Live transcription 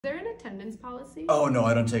attendance policy? Oh no,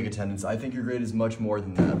 I don't take attendance. I think your grade is much more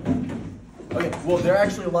than that. Okay, well, there are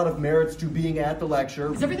actually a lot of merits to being at the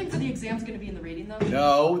lecture. Is everything for the exams going to be in the reading, though?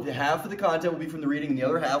 No, half of the content will be from the reading, and the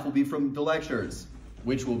other half will be from the lectures,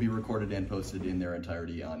 which will be recorded and posted in their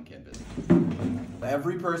entirety on Canvas.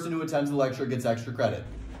 Every person who attends the lecture gets extra credit.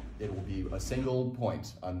 It will be a single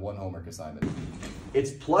point on one homework assignment.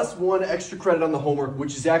 It's +1 extra credit on the homework,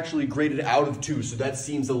 which is actually graded out of 2, so that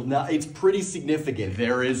seems it's pretty significant.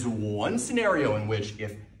 There is one scenario in which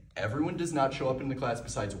if everyone does not show up in the class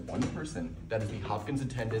besides one person, that is the Hopkins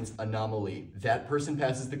attendance anomaly. That person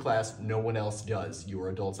passes the class, no one else does. You are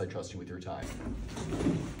adults, I trust you with your time.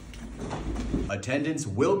 Attendance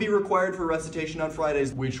will be required for recitation on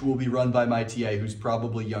Fridays, which will be run by my TA, who's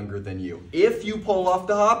probably younger than you. If you pull off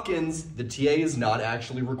the Hopkins, the TA is not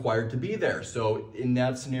actually required to be there. So in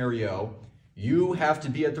that scenario, you have to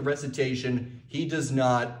be at the recitation, he does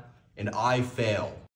not, and I fail.